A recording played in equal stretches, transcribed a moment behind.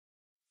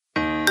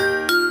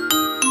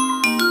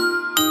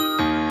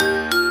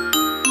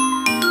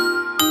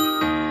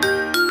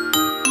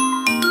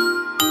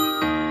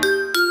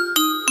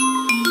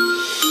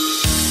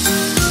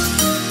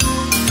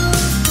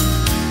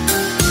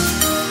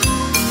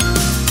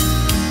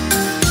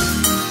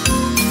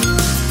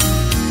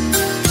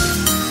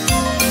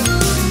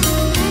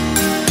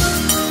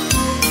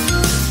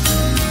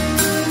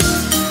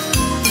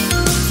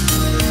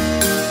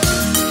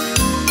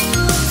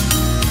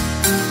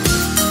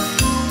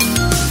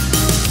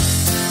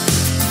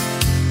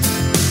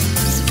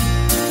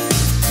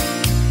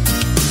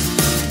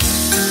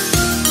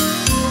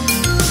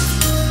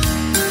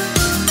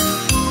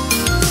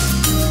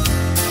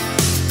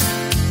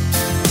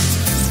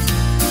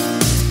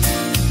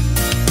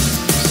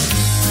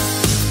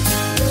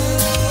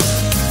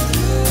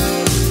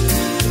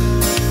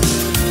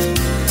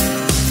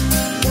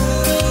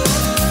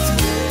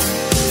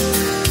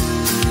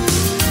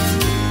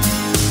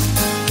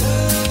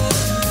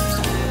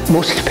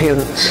Most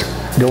parents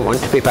don't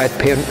want to be bad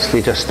parents,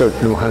 they just don't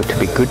know how to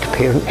be good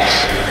parents.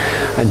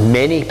 And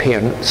many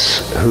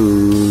parents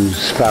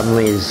whose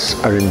families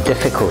are in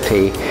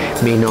difficulty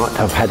may not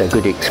have had a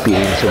good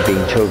experience of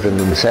being children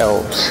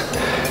themselves.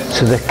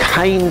 So the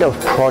kind of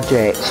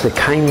projects, the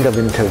kind of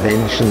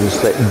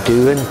interventions that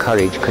do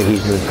encourage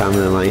cohesion in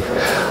family life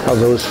are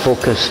those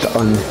focused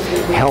on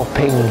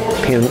helping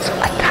parents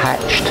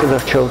attach to their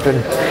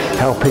children,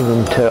 helping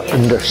them to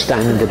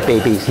understand the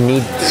baby's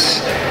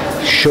needs,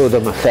 show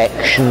them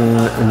affection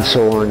and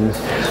so on.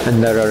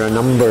 And there are a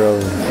number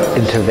of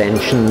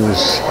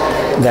interventions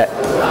that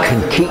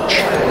can teach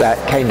that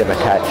kind of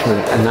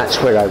attachment, and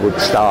that's where I would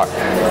start.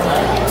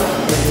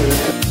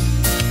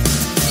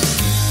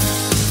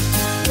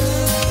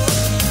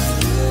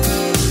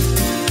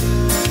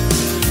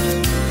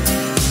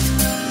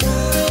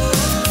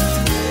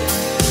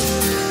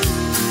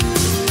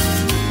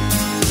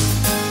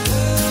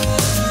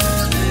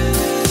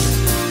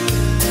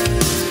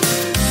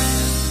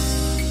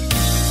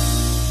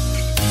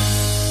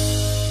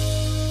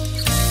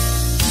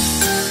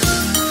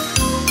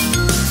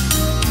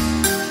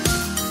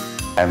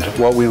 And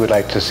what we would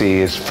like to see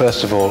is,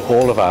 first of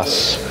all of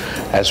us,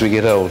 as we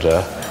get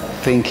older,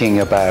 thinking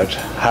about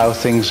how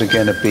things are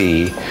going to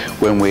be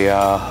when we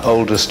are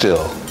older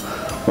still.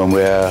 When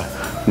we're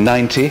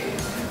 90,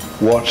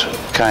 what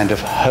kind of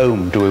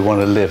home do we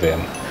want to live in?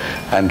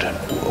 And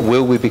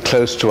will we be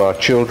close to our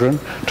children,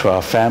 to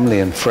our family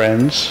and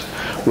friends?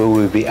 Will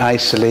we be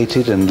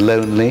isolated and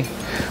lonely?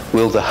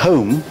 Will the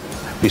home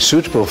be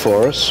suitable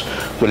for us?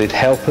 Will it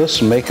help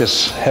us and make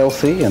us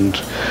healthy and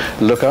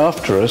look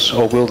after us,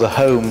 or will the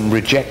home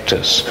reject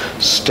us?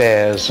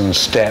 Stairs and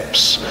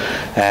steps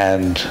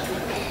and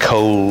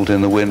cold in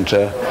the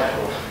winter.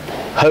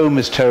 Home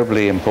is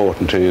terribly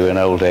important to you in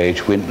old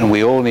age, and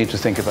we all need to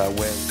think about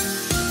where.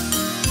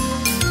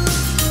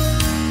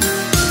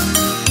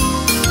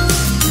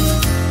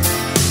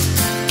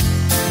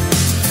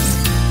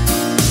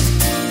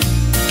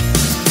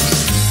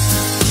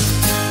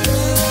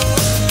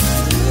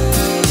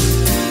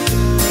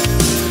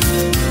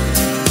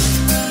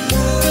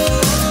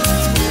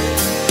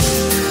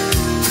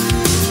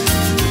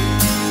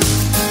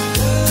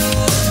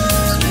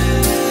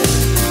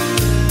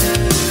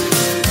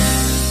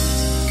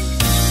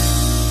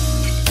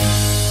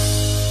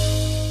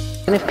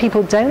 And if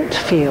people don't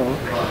feel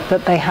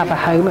that they have a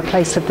home, a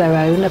place of their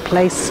own, a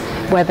place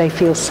where they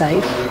feel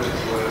safe,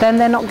 then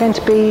they're not going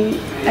to be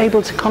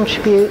able to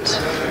contribute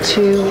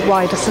to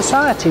wider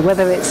society,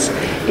 whether it's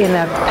in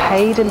a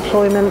paid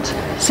employment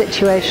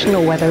situation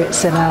or whether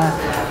it's in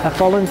a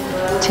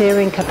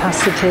volunteering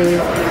capacity,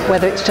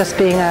 whether it's just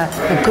being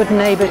a good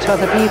neighbour to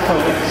other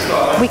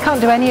people. We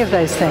can't do any of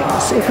those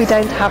things if we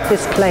don't have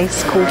this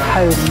place called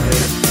home.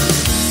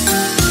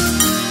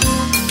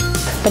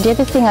 But the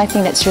other thing I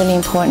think that's really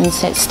important is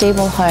that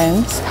stable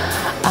homes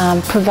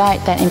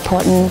provide that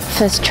important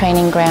first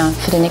training ground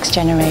for the next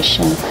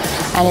generation.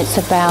 And it's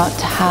about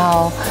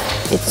how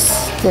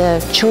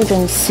the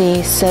children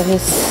see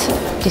service,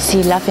 they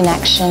see love in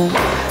action,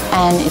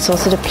 and it's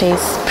also the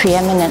place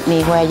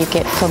preeminently where you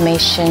get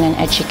formation and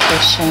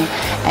education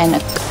and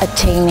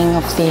attaining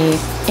of the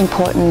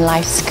important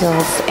life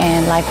skills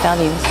and life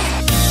values.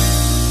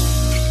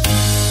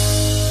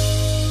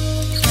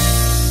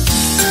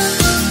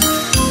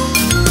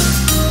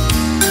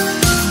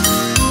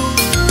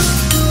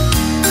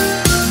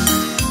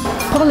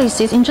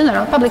 Policies in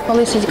general, public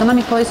policies,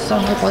 economic policies,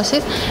 social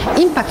policies,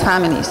 impact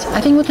families.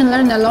 I think we can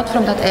learn a lot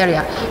from that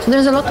area. So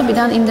there's a lot to be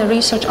done in the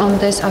research on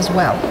this as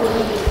well.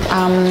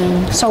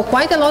 So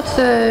quite a lot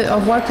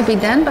of work to be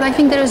done, but I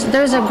think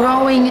there's a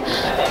growing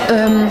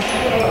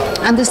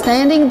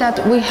understanding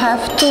that we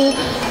have to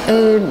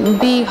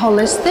be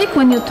holistic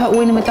when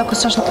we talk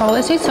social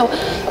policy. So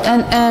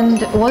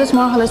and what is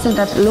more holistic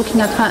than looking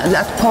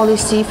at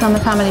policy from a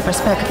family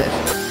perspective.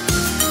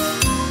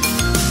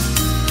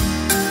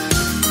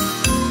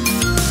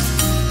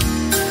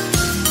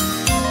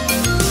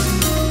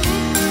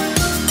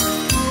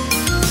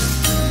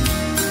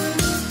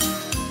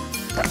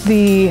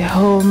 The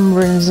Home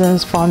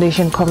Renaissance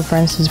Foundation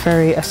Conference is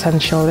very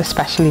essential,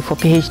 especially for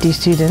PhD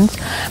students,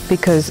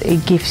 because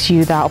it gives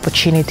you that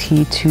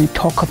opportunity to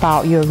talk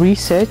about your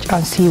research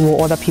and see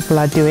what other people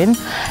are doing,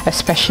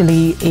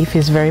 especially if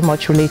it's very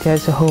much related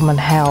to home and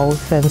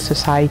health and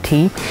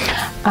society.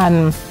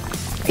 And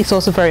it's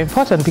also very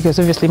important because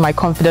obviously my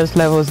confidence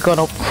level has gone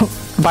up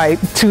by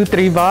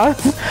 2-3 bars,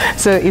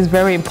 so it's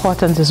very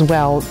important as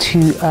well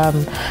to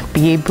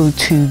be able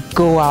to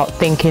go out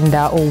thinking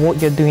that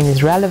what you're doing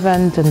is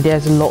relevant and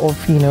there's a lot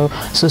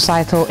of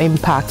societal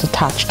impact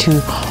attached to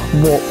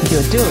what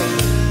you're doing.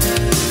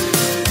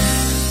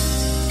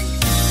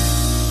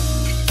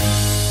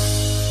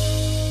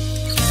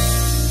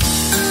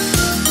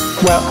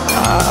 Well,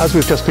 as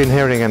we've just been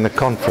hearing in the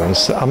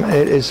conference,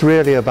 it is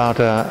really about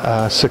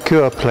a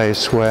secure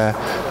place where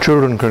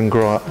children can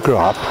grow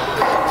up,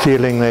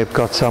 feeling they've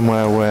got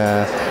somewhere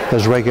where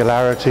there's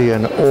regularity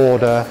and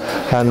order,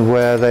 and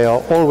where they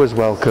are always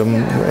welcome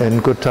in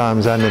good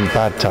times and in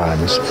bad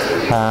times.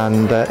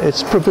 And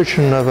it's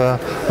provision of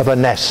a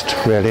nest,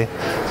 really,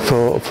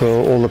 for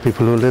all the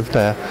people who live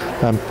there,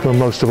 and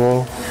most of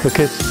all the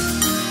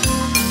kids.